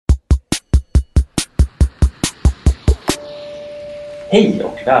Hej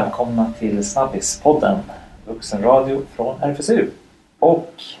och välkomna till Snabbispodden, vuxenradio från RFSU.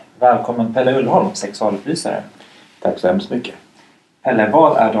 Och välkommen Pelle Ullholm, sexualupplysare. Tack så hemskt mycket. Pelle,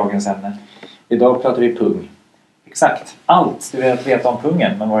 vad är dagens ämne? Idag pratar vi pung. Exakt, allt du vet veta om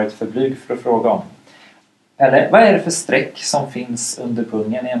pungen men varit för blyg för att fråga om. Pelle, vad är det för streck som finns under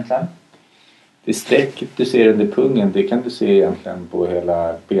pungen egentligen? Det streck du ser under pungen, det kan du se egentligen på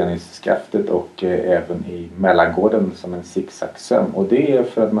hela penisskaftet och även i mellangården som en zigzagsöm. Och det är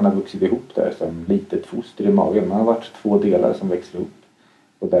för att man har vuxit ihop där som litet foster i magen. Man har varit två delar som växer ihop.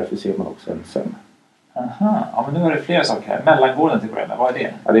 Och därför ser man också en söm. Aha, ja, men nu har det flera saker här. Mellangården till början, vad är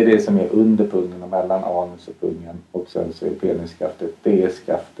det? Ja, det är det som är under pungen och mellan anus och pungen. Och sen så är penisskaftet, det är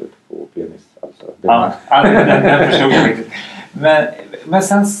skaftet på penis. Alltså, ja, den förstod jag riktigt. Men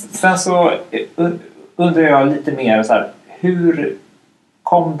sen så undrar jag lite mer så här, hur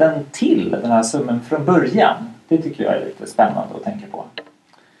kom den till, den här sömmen från början? Det tycker jag är lite spännande att tänka på.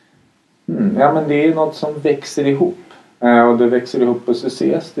 Ja, men det är något som växer ihop. Och det växer ihop och så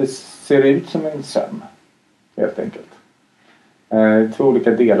det ser ut som en söm, helt enkelt. Två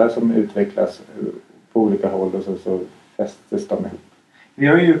olika delar som utvecklas på olika håll och så fästes de ihop. Vi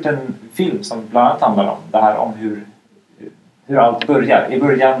har ju gjort en film som bland annat handlar om det här, om hur allt börjar. I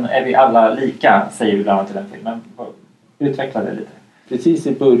början är vi alla lika, säger vi bland annat i den filmen. Utveckla det lite. Precis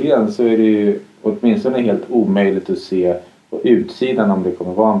i början så är det ju åtminstone helt omöjligt att se på utsidan om det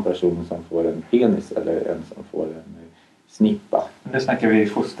kommer vara en person som får en penis eller en som får en snippa. Nu snackar vi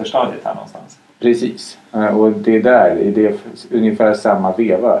fosterstadiet här någonstans. Precis. Och det är där, det är ungefär samma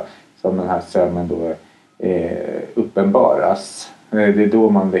veva som den här sömmen då uppenbaras. Det är då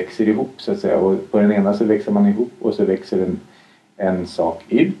man växer ihop så att säga. Och på den ena så växer man ihop och så växer en sak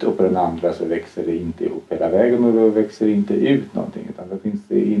ut. Och på den andra så växer det inte ihop hela vägen och då växer det inte ut någonting. Utan då finns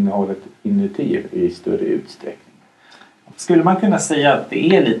det innehållet inuti i större utsträckning. Skulle man kunna säga att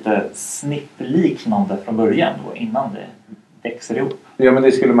det är lite snippliknande från början då, innan det växer ihop? Ja, men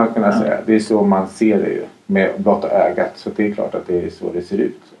det skulle man kunna säga. Det är så man ser det ju med blotta ögat. Så det är klart att det är så det ser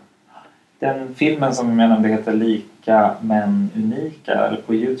ut. Den filmen som jag nämnde heter Lika men unika. Eller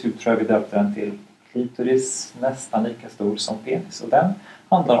på YouTube tror jag vi döpte den till Klitoris nästan lika stor som penis. Och den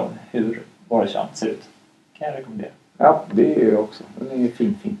handlar om hur våra kön ser ut. Kan jag rekommendera. Ja, det är ju också. Den är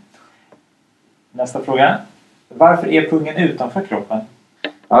fin. Nästa fråga. Varför är pungen utanför kroppen?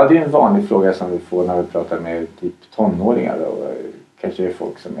 Ja, det är en vanlig fråga som vi får när vi pratar med typ tonåringar och kanske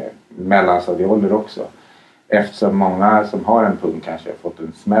folk som är mellanstadieålder också. Eftersom många som har en pung kanske har fått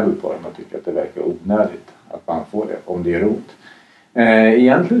en smäll på den och tycker att det verkar onödigt att man får det om det gör ont.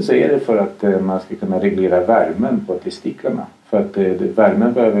 Egentligen så är det för att man ska kunna reglera värmen på testiklarna. För att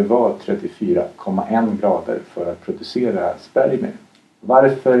värmen behöver vara 34,1 grader för att producera spermier.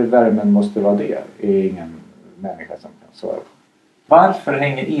 Varför värmen måste vara det är ingen människa som kan svara på. Varför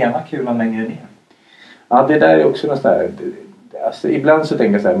hänger ena kulan längre ner? Ja, det där är också något där. Alltså, ibland så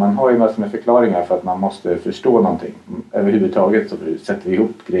tänker jag så här, man har ju massor med förklaringar för att man måste förstå någonting. Överhuvudtaget så sätter vi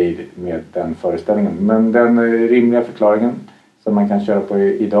ihop grejer med den föreställningen. Men den rimliga förklaringen som man kan köra på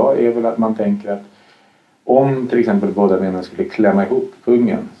idag är väl att man tänker att om till exempel båda benen skulle klämma ihop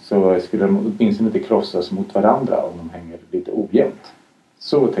pungen så skulle de åtminstone inte krossas mot varandra om de hänger lite ojämnt.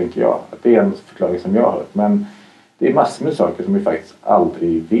 Så tänker jag att det är en förklaring som jag har hört. Men det är massor med saker som vi faktiskt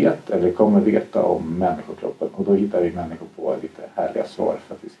aldrig vet eller kommer veta om människokroppen. Och då hittar vi människor på lite härliga svar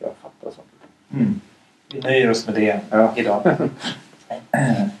för att vi ska fatta saker. Vi nöjer oss med det idag.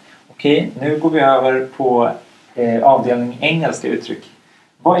 Okej, nu går vi över på avdelning engelska uttryck.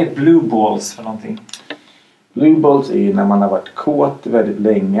 Vad är blue balls för någonting? Blue balls är när man har varit kåt väldigt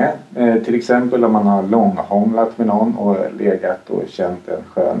länge. Till exempel om man har långhånglat med någon och legat och känt en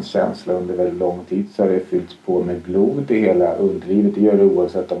skön känsla under väldigt lång tid så har det fyllts på med blod i hela underlivet. Det gör det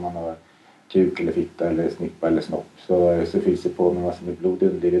oavsett om man har kuk eller fitta eller snippa eller snopp. Så fylls det på med massor med blod i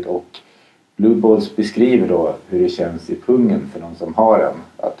underlivet. Och blue balls beskriver då hur det känns i pungen för någon som har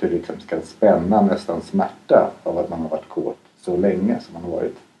en. Att hur det liksom ska spänna nästan smärta av att man har varit kåt så länge som man har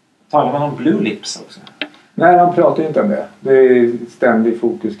varit. Talar man om blue lips också? Nej, man pratar inte om det. Det är ständig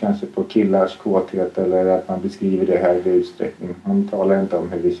fokus kanske på killars kåthet eller att man beskriver det i högre utsträckning. Man talar inte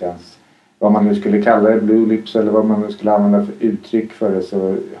om hur det känns. Vad man nu skulle kalla det, blue lips eller vad man nu skulle använda för uttryck för det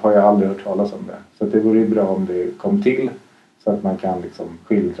så har jag aldrig hört talas om det. Så det vore bra om det kom till så att man kan liksom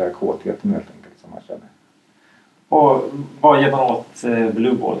skildra kåtheten helt enkelt som man känner. Och vad gör man åt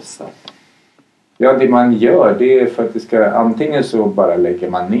blue balls då? Ja, det man gör det är för att det ska antingen så bara lägger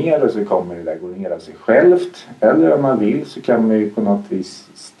man ner och så kommer det där gå ner av sig självt. Eller om man vill så kan man ju på något vis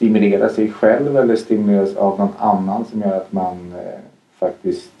stimulera sig själv eller stimuleras av någon annan som gör att man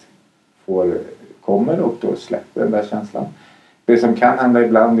faktiskt kommer och då släpper den där känslan. Det som kan hända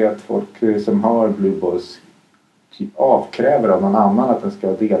ibland är att folk som har blue balls typ avkräver av någon annan att den ska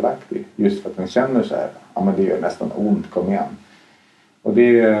vara delaktig. Just för att den känner så här, ja men det gör nästan ont, kom igen. Och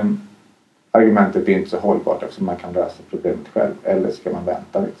det argumentet är inte så hållbart eftersom man kan lösa problemet själv. Eller ska man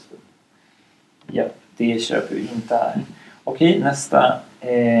vänta en stund? Ja, det köper vi inte här. Okej, nästa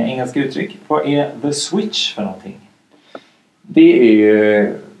engelska uttryck. Vad är the switch för någonting? Det är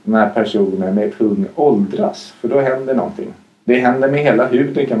ju när personer med pung åldras. För då händer någonting. Det händer med hela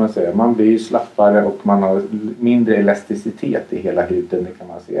huden kan man säga. Man blir slappare och man har mindre elasticitet i hela huden. Det kan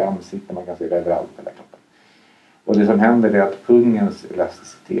man se i ansiktet, man kan se det överallt på hela kroppen. Och det som händer är att pungens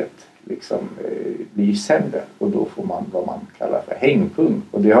elasticitet liksom blir sämre. Och då får man vad man kallar för hängpung.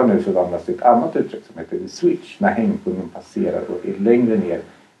 Och det har nu förvandlats till ett annat uttryck som heter switch. När hängpungen passerar och är längre ner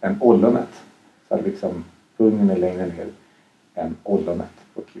än ollonet. Så att liksom pungen är längre ner än ollonet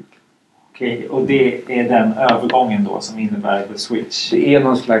på kuken. Okej, och det är den övergången då som innebär the switch? Det är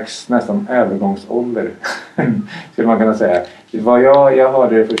någon slags nästan övergångsålder. Skulle man kunna säga. Vad jag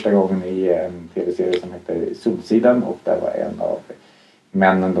hörde det första gången i en tv-serie som heter Solsidan. Och där var en av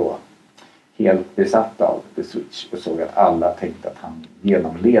männen då helt besatt av the switch. Och såg att alla tänkte att han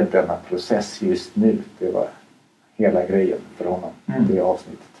genomled denna process just nu. Det var hela grejen för honom. Det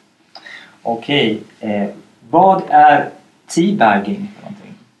avsnittet. Okej, vad är teabagging för någonting?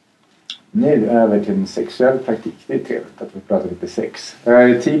 Nu över till en sexuell praktik. Det är trevligt att vi pratar lite sex.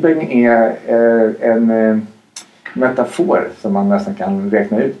 Teabagging är en metafor som man nästan kan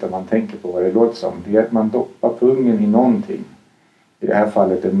räkna ut om man tänker på vad det låter som. Det är att man doppar pungen i någonting. I det här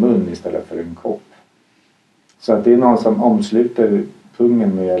fallet en mun istället för en kopp. Så att det är någon som omsluter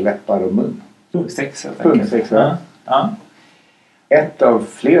pungen med läppar och mun. Pungsex helt enkelt. Pungsex, ja. Ja. Ett av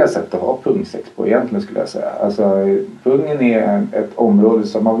flera sätt att ha pungsex på egentligen skulle jag säga. Alltså pungen är ett område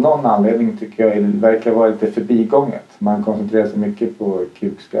som av någon anledning tycker jag verkar vara lite förbigånget. Man koncentrerar sig mycket på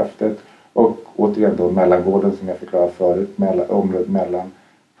kukskaftet och återigen då mellangården som jag förklarade förut. Området mellan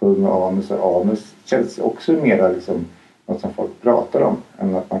pung och anus. Och anus känns också mera liksom något som folk pratar om.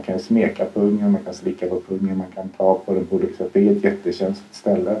 Än att man kan smeka pungen, man kan slicka på pungen, man kan ta på den på olika sätt. Det är ett jättekänsligt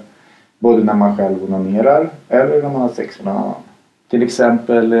ställe. Både när man själv onanerar eller när man har sex med någon annan. Till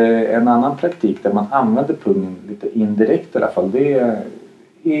exempel en annan praktik där man använder pungen lite indirekt i alla fall. Det är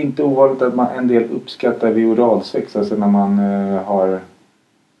inte ovanligt att en del uppskattar vid oralsex. Alltså när man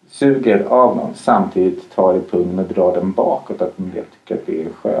suger av någon samtidigt tar i pungen och drar den bakåt. Att en del tycker att det är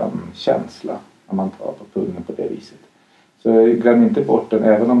en skön känsla när man tar på pungen på det viset. Så glöm inte bort den.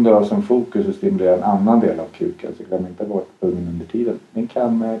 Även om du har som fokus att stimulera en annan del av kuken så glöm inte bort pungen under tiden. Den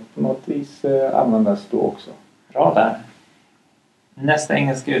kan på något vis användas då också. Bra där. Nästa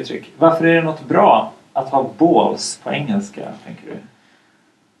engelska uttryck. Varför är det något bra att ha balls på engelska, tänker du?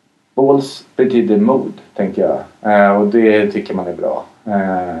 Balls betyder mod, tänker jag. Och det tycker man är bra.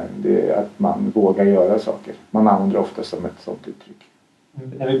 Det är att man vågar göra saker. Man använder ofta som ett sådant uttryck.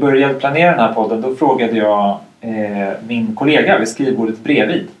 När vi började planera den här podden då frågade jag min kollega vid skrivbordet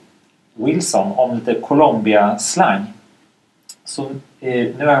bredvid, Wilson, om lite Colombia-slang. Så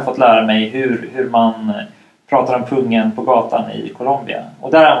nu har jag fått lära mig hur man pratar om pungen på gatan i Colombia.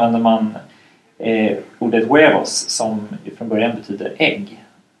 Och där använder man ordet huevos som från början betyder ägg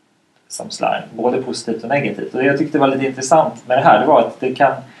som slang. Både positivt och negativt. Och det jag tyckte var lite intressant med det här det var att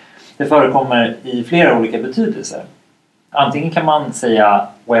det förekommer i flera olika betydelser. Antingen kan man säga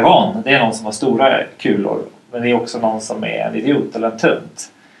huevon, det är någon som har stora kulor. Men det är också någon som är en idiot eller en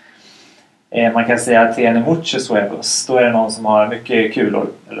tunt. Man kan säga tiene muchos huevos. Då är det någon som har mycket kulor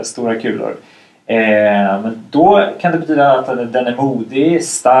eller stora kulor. Men då kan det betyda att den är modig,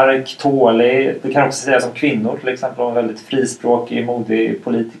 stark, tålig. Det kan också sägas om kvinnor till exempel, en väldigt frispråkig, modig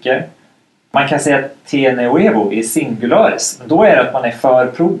politiker. Man kan säga att tiene huevo är singularis. Men då är det att man är för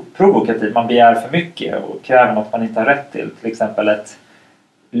provokativ. Man begär för mycket och kräver något man inte har rätt till. Till exempel ett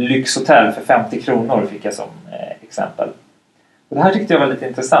lyxhotell för 50 kronor fick jag som exempel. Och det här tyckte jag var lite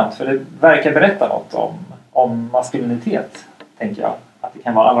intressant. För det verkar berätta något om maskulinitet, tänker jag. Att det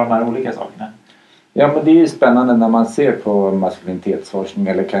kan vara alla de här olika sakerna. Ja, men det är ju spännande när man ser på maskulinitetsforskning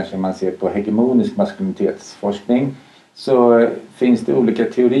eller kanske man ser på hegemonisk maskulinitetsforskning så finns det olika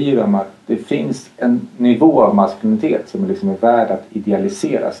teorier om att det finns en nivå av maskulinitet som liksom är värd att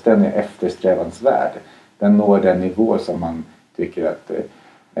idealiseras. Den är eftersträvansvärd. Den når den nivå som man tycker att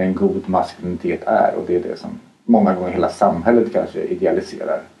en god maskulinitet är och det är det som många gånger hela samhället kanske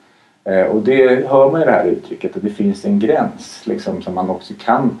idealiserar. Och det hör man i det här uttrycket att det finns en gräns liksom, som man också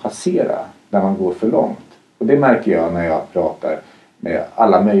kan passera när man går för långt. Och det märker jag när jag pratar med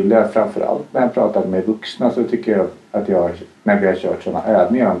alla möjliga, framförallt när jag pratar med vuxna så tycker jag att när vi har kört sådana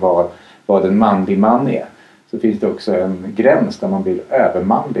övningar om vad en manlig man är så finns det också en gräns där man blir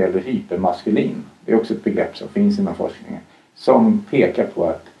övermanlig eller hypermaskulin. Det är också ett begrepp som finns inom forskningen som pekar på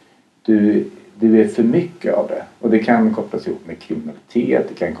att du är för mycket av det. Och det kan kopplas ihop med kriminalitet,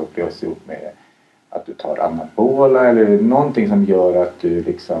 det kan kopplas ihop med att du tar anabola eller någonting som gör att du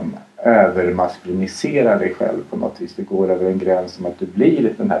liksom övermaskuliniserar dig själv på något vis. Det går över en gräns som att du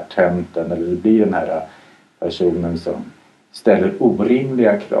blir den här tönten eller du blir den här personen som ställer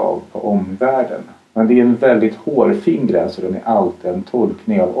orimliga krav på omvärlden. Men det är en väldigt hårfin gräns och den är alltid en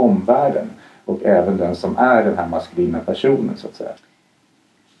tolkning av omvärlden och även den som är den här maskulina personen så att säga.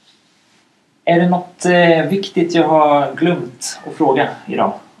 Är det något viktigt jag har glömt att fråga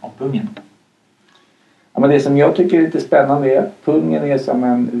idag om pungen? Ja, men det som jag tycker är lite spännande är att pungen är som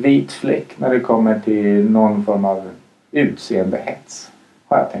en vit fläck när det kommer till någon form av utseendehets,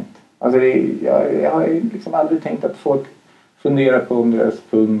 har jag tänkt. Alltså jag har liksom aldrig tänkt att folk funderar på om deras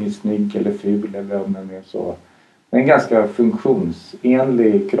pung är snygg eller ful eller om den är så. Det är en ganska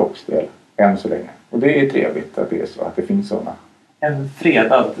funktionsenlig kroppsdel än så länge. Och det är trevligt att det är så, att det finns sådana. En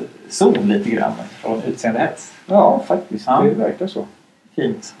fredad zon lite grann från utseendehets. Ja, faktiskt. Ja. Det verkar så.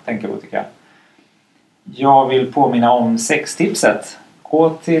 Fint att tänka på tycker jag. Jag vill påminna om sextipset. Gå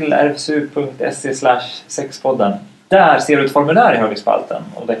till rfsu.se/sexpodden. Där ser du ett formulär i högerspalten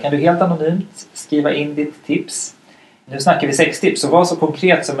och där kan du helt anonymt skriva in ditt tips. Nu snackar vi sextips, så var så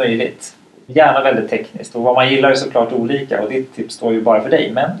konkret som möjligt. Gärna väldigt tekniskt och vad man gillar är såklart olika och ditt tips står ju bara för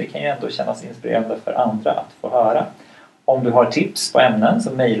dig, men det kan ju ändå kännas inspirerande för andra att få höra. Om du har tips på ämnen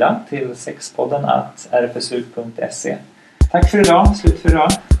så mejla till sexpodden@rfsu.se. Tack för idag, slut för idag.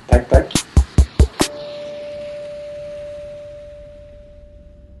 Tack.